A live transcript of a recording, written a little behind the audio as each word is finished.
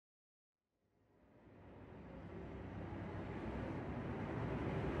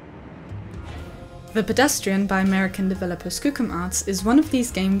The Pedestrian by American developer Skookum Arts is one of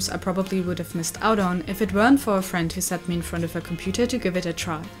these games I probably would have missed out on if it weren't for a friend who set me in front of a computer to give it a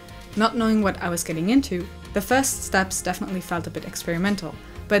try. Not knowing what I was getting into, the first steps definitely felt a bit experimental,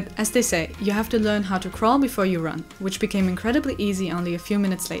 but as they say, you have to learn how to crawl before you run, which became incredibly easy only a few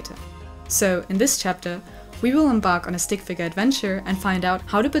minutes later. So, in this chapter, we will embark on a stick figure adventure and find out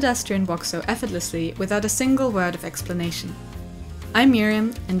how the Pedestrian walks so effortlessly without a single word of explanation. I'm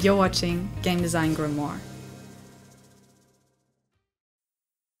Miriam, and you're watching Game Design Grimoire.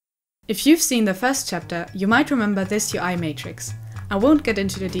 If you've seen the first chapter, you might remember this UI matrix. I won't get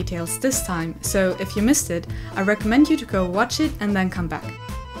into the details this time, so if you missed it, I recommend you to go watch it and then come back.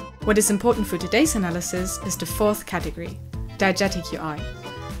 What is important for today's analysis is the fourth category, Diegetic UI.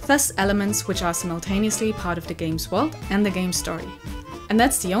 Thus elements which are simultaneously part of the game's world and the game's story. And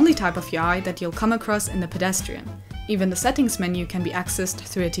that's the only type of UI that you'll come across in the Pedestrian. Even the settings menu can be accessed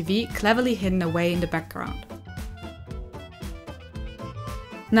through a TV cleverly hidden away in the background.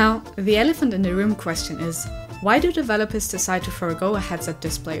 Now, the elephant in the room question is, why do developers decide to forego a heads-up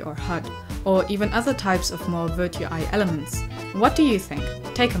display or HUD, or even other types of more overt UI elements? What do you think?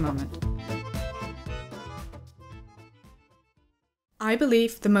 Take a moment. I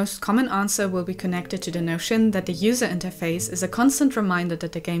believe the most common answer will be connected to the notion that the user interface is a constant reminder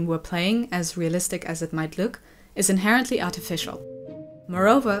that the game we're playing, as realistic as it might look, is inherently artificial.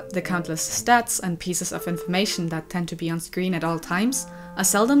 Moreover, the countless stats and pieces of information that tend to be on screen at all times are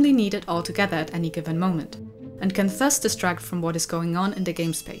seldomly needed all together at any given moment, and can thus distract from what is going on in the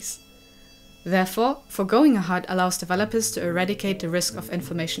game space. Therefore, foregoing a HUD allows developers to eradicate the risk of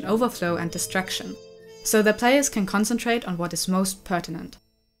information overflow and distraction, so that players can concentrate on what is most pertinent.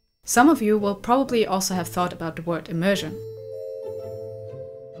 Some of you will probably also have thought about the word immersion.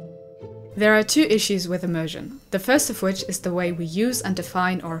 There are two issues with immersion, the first of which is the way we use and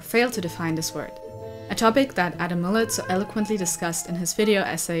define or fail to define this word, a topic that Adam Millett so eloquently discussed in his video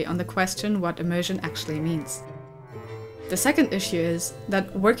essay on the question what immersion actually means. The second issue is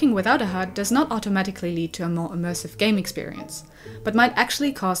that working without a HUD does not automatically lead to a more immersive game experience, but might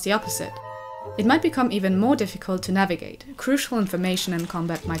actually cause the opposite. It might become even more difficult to navigate, crucial information in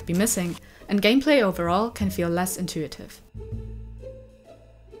combat might be missing, and gameplay overall can feel less intuitive.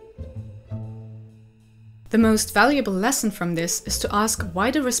 The most valuable lesson from this is to ask why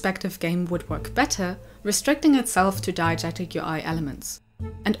the respective game would work better, restricting itself to diegetic UI elements.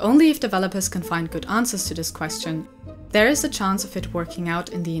 And only if developers can find good answers to this question, there is a chance of it working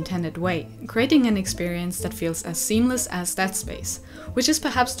out in the intended way, creating an experience that feels as seamless as Dead Space, which is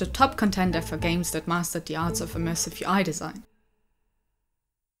perhaps the top contender for games that mastered the arts of immersive UI design.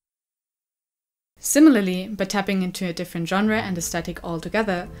 Similarly, by tapping into a different genre and aesthetic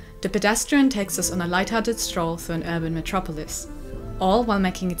altogether, the Pedestrian takes us on a lighthearted stroll through an urban metropolis, all while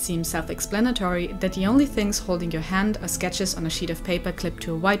making it seem self-explanatory that the only things holding your hand are sketches on a sheet of paper clipped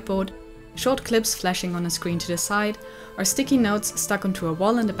to a whiteboard, short clips flashing on a screen to the side, or sticky notes stuck onto a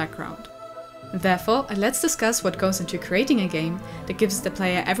wall in the background. Therefore, let's discuss what goes into creating a game that gives the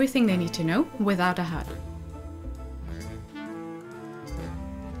player everything they need to know without a HUD.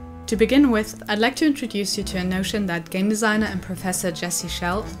 To begin with, I'd like to introduce you to a notion that game designer and Professor Jesse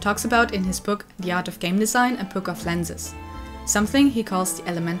Schell talks about in his book The Art of Game Design and Book of Lenses, something he calls the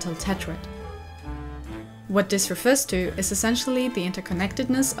Elemental Tetrad. What this refers to is essentially the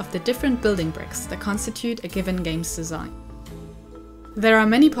interconnectedness of the different building bricks that constitute a given game's design. There are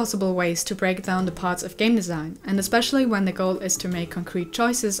many possible ways to break down the parts of game design, and especially when the goal is to make concrete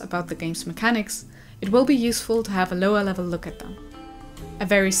choices about the game's mechanics, it will be useful to have a lower level look at them. A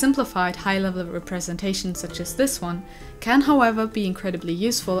very simplified high-level representation such as this one can, however, be incredibly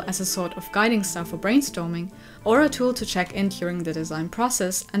useful as a sort of guiding star for brainstorming, or a tool to check in during the design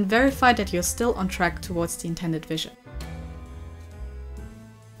process and verify that you're still on track towards the intended vision.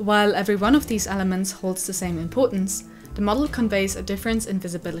 While every one of these elements holds the same importance, the model conveys a difference in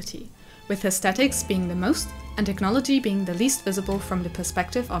visibility, with aesthetics being the most and technology being the least visible from the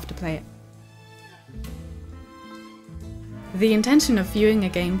perspective of the player. The intention of viewing a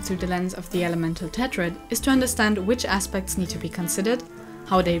game through the lens of the Elemental Tetrad is to understand which aspects need to be considered,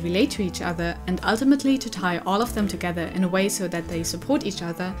 how they relate to each other, and ultimately to tie all of them together in a way so that they support each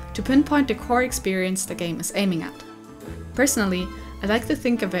other to pinpoint the core experience the game is aiming at. Personally, I like to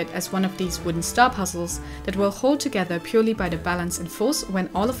think of it as one of these wooden star puzzles that will hold together purely by the balance and force when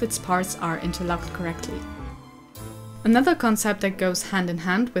all of its parts are interlocked correctly. Another concept that goes hand in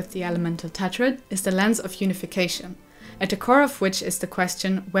hand with the Elemental Tetrad is the lens of unification, at the core of which is the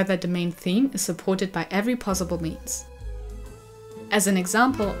question whether the main theme is supported by every possible means. As an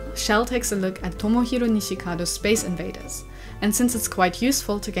example, Schell takes a look at Tomohiro Nishikado's Space Invaders, and since it's quite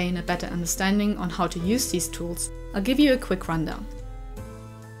useful to gain a better understanding on how to use these tools, I'll give you a quick rundown.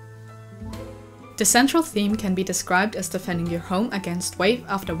 The central theme can be described as defending your home against wave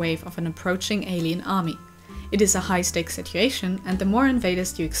after wave of an approaching alien army. It is a high-stakes situation, and the more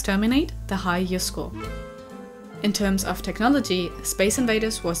invaders you exterminate, the higher your score. In terms of technology, Space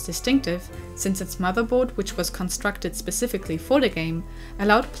Invaders was distinctive, since its motherboard, which was constructed specifically for the game,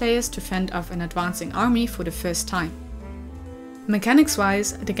 allowed players to fend off an advancing army for the first time.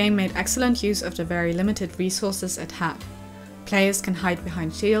 Mechanics-wise, the game made excellent use of the very limited resources it had. Players can hide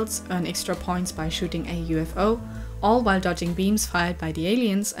behind shields, earn extra points by shooting a UFO, all while dodging beams fired by the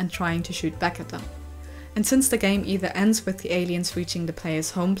aliens and trying to shoot back at them. And since the game either ends with the aliens reaching the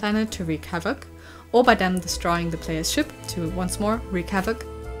player's home planet to wreak havoc, or by them destroying the player's ship to once more wreak havoc,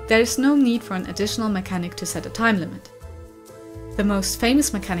 there is no need for an additional mechanic to set a time limit. The most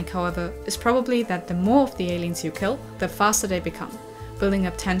famous mechanic, however, is probably that the more of the aliens you kill, the faster they become, building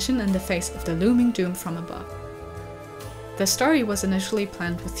up tension in the face of the looming doom from above. The story was initially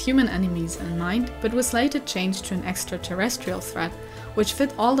planned with human enemies in mind, but was later changed to an extraterrestrial threat, which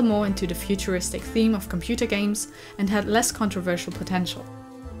fit all the more into the futuristic theme of computer games and had less controversial potential.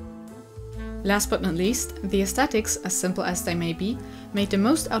 Last but not least, the aesthetics, as simple as they may be, made the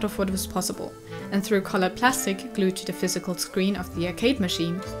most out of what was possible, and through colored plastic glued to the physical screen of the arcade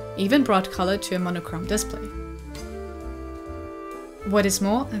machine, even brought color to a monochrome display. What is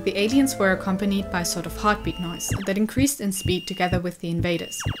more, the aliens were accompanied by a sort of heartbeat noise that increased in speed together with the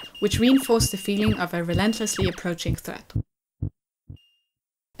invaders, which reinforced the feeling of a relentlessly approaching threat.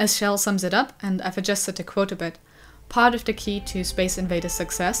 As Shell sums it up, and I've adjusted the quote a bit, part of the key to Space Invaders'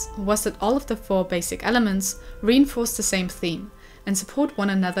 success was that all of the 4 basic elements reinforce the same theme and support one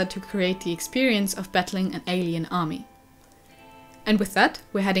another to create the experience of battling an alien army. And with that,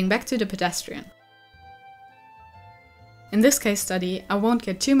 we're heading back to the Pedestrian. In this case study, I won't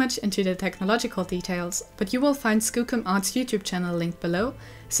get too much into the technological details, but you will find Skookum Art's YouTube channel linked below,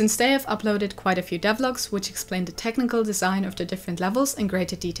 since they have uploaded quite a few devlogs which explain the technical design of the different levels in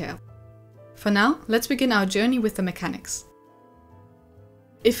greater detail. For now, let's begin our journey with the mechanics.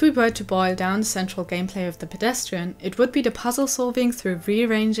 If we were to boil down the central gameplay of the Pedestrian, it would be the puzzle solving through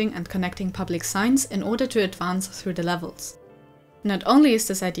rearranging and connecting public signs in order to advance through the levels. Not only is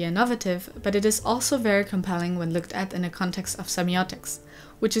this idea innovative, but it is also very compelling when looked at in the context of semiotics,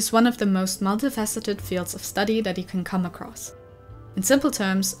 which is one of the most multifaceted fields of study that you can come across. In simple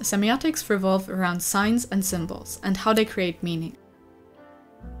terms, semiotics revolve around signs and symbols and how they create meaning.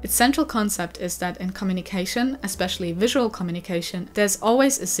 Its central concept is that in communication, especially visual communication, there's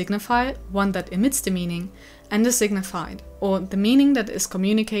always a signifier, one that emits the meaning, and a signified, or the meaning that is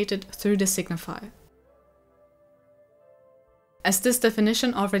communicated through the signifier. As this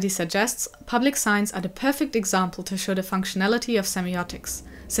definition already suggests, public signs are the perfect example to show the functionality of semiotics,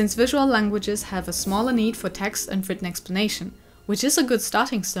 since visual languages have a smaller need for text and written explanation, which is a good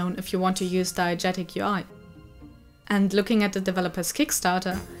starting stone if you want to use diegetic UI. And looking at the developer's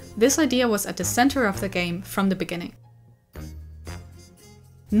Kickstarter, this idea was at the center of the game from the beginning.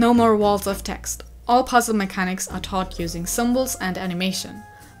 No more walls of text. All puzzle mechanics are taught using symbols and animation,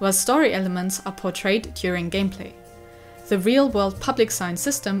 while story elements are portrayed during gameplay. The real-world public sign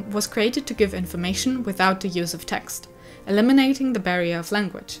system was created to give information without the use of text, eliminating the barrier of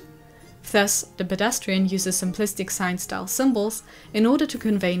language. Thus, the Pedestrian uses simplistic sign-style symbols in order to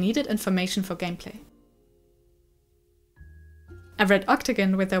convey needed information for gameplay. A red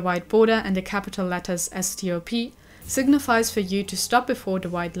octagon with a white border and the capital letters STOP signifies for you to stop before the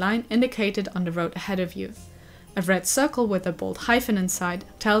white line indicated on the road ahead of you. A red circle with a bold hyphen inside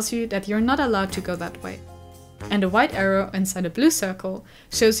tells you that you're not allowed to go that way. And a white arrow inside a blue circle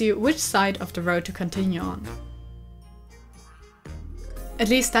shows you which side of the road to continue on. At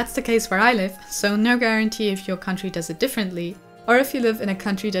least that's the case where I live, so no guarantee if your country does it differently, or if you live in a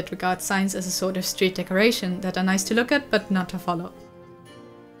country that regards signs as a sort of street decoration that are nice to look at but not to follow.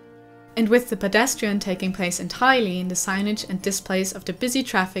 And with the Pedestrian taking place entirely in the signage and displays of the busy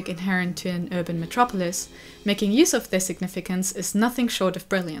traffic inherent to an urban metropolis, making use of their significance is nothing short of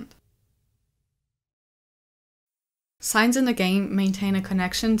brilliant. Signs in the game maintain a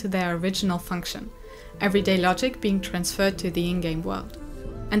connection to their original function, everyday logic being transferred to the in-game world.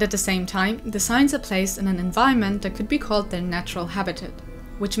 And at the same time, the signs are placed in an environment that could be called their natural habitat,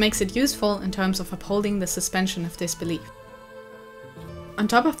 which makes it useful in terms of upholding the suspension of disbelief. On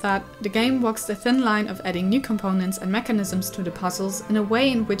top of that, the game walks the thin line of adding new components and mechanisms to the puzzles in a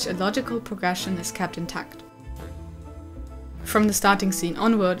way in which a logical progression is kept intact. From the starting scene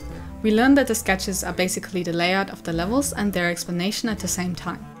onward, we learn that the sketches are basically the layout of the levels and their explanation at the same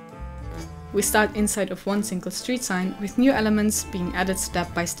time. we start inside of one single street sign with new elements being added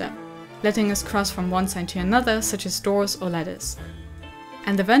step by step, letting us cross from one sign to another, such as doors or ladders.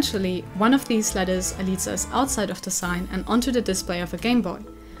 And eventually, one of these ladders leads us outside of the sign and onto the display of a Game Boy,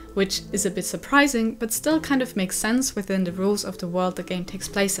 which is a bit surprising but still kind of makes sense within the rules of the world the game takes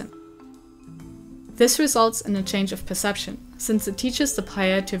place in. This results in a change of perception, since it teaches the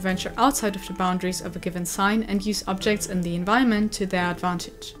player to venture outside of the boundaries of a given sign and use objects in the environment to their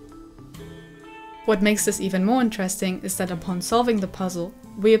advantage. What makes this even more interesting is that upon solving the puzzle,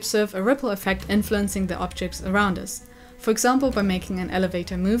 we observe a ripple effect influencing the objects around us, for example by making an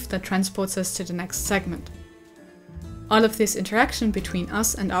elevator move that transports us to the next segment. All of this interaction between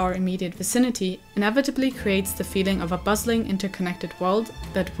us and our immediate vicinity inevitably creates the feeling of a bustling, interconnected world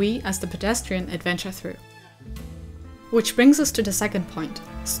that we, as the pedestrian, adventure through. Which brings us to the second point,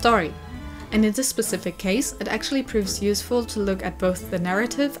 story. And in this specific case, it actually proves useful to look at both the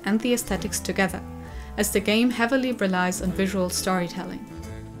narrative and the aesthetics together, as the game heavily relies on visual storytelling.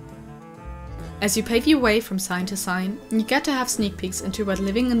 As you pave your way from sign to sign, you get to have sneak peeks into what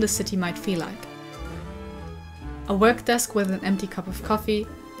living in the city might feel like. A work desk with an empty cup of coffee,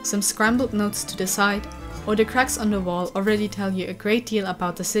 some scrambled notes to the side, or the cracks on the wall already tell you a great deal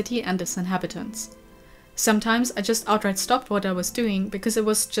about the city and its inhabitants. Sometimes I just outright stopped what I was doing because I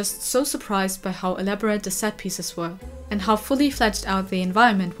was just so surprised by how elaborate the set pieces were, and how fully fledged out the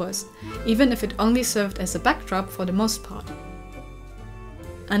environment was, even if it only served as a backdrop for the most part.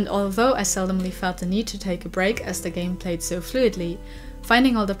 And although I seldomly felt the need to take a break as the game played so fluidly,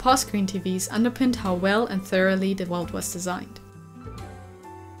 finding all the pause-screen TVs underpinned how well and thoroughly the world was designed.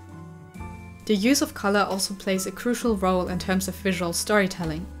 The use of color also plays a crucial role in terms of visual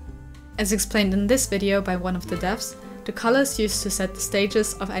storytelling. As explained in this video by one of the devs, the colors used to set the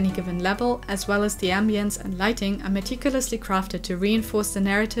stages of any given level, as well as the ambience and lighting, are meticulously crafted to reinforce the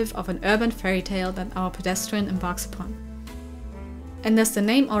narrative of an urban fairy tale that our pedestrian embarks upon. And as the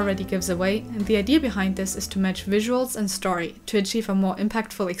name already gives away, the idea behind this is to match visuals and story to achieve a more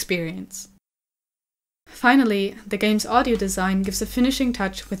impactful experience. Finally, the game's audio design gives a finishing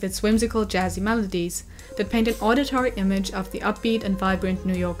touch with its whimsical jazzy melodies that paint an auditory image of the upbeat and vibrant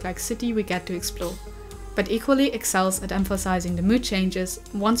New York-like city we get to explore, but equally excels at emphasizing the mood changes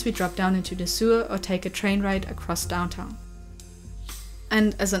once we drop down into the sewer or take a train ride across downtown.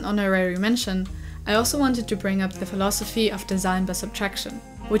 And as an honorary mention, I also wanted to bring up the philosophy of design by subtraction,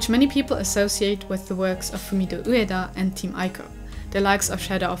 which many people associate with the works of Fumito Ueda and Team Ico, the likes of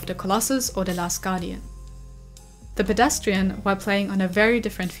Shadow of the Colossus or The Last Guardian. The Pedestrian, while playing on a very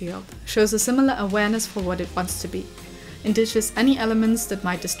different field, shows a similar awareness for what it wants to be, and ditches any elements that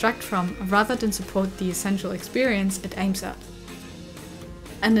might distract from rather than support the essential experience it aims at.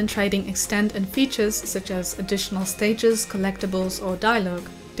 And in trading extent and features such as additional stages, collectibles or dialogue,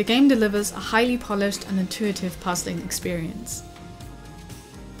 the game delivers a highly polished and intuitive puzzling experience.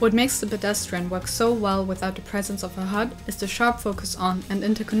 What makes the Pedestrian work so well without the presence of a HUD is the sharp focus on and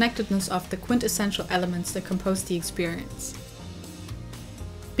interconnectedness of the quintessential elements that compose the experience.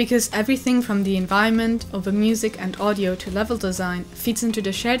 Because everything from the environment, over music and audio to level design feeds into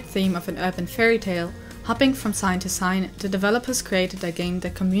the shared theme of an urban fairy tale, hopping from sign to sign, the developers created a game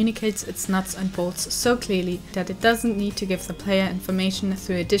that communicates its nuts and bolts so clearly that it doesn't need to give the player information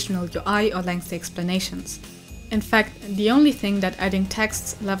through additional UI or lengthy explanations. In fact, the only thing that adding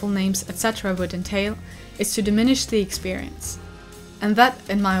texts, level names, etc. would entail is to diminish the experience. And that,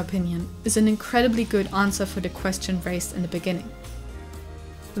 in my opinion, is an incredibly good answer for the question raised in the beginning.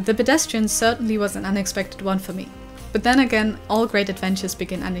 The Pedestrian certainly was an unexpected one for me, but then again, all great adventures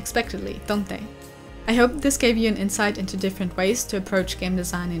begin unexpectedly, don't they? I hope this gave you an insight into different ways to approach game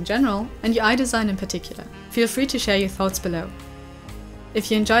design in general, and UI design in particular. Feel free to share your thoughts below. If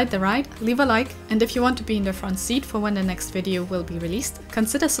you enjoyed the ride, leave a like, and if you want to be in the front seat for when the next video will be released,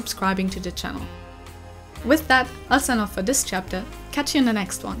 consider subscribing to the channel. With that, I'll sign off for this chapter. Catch you in the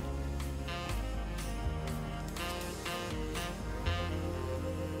next one.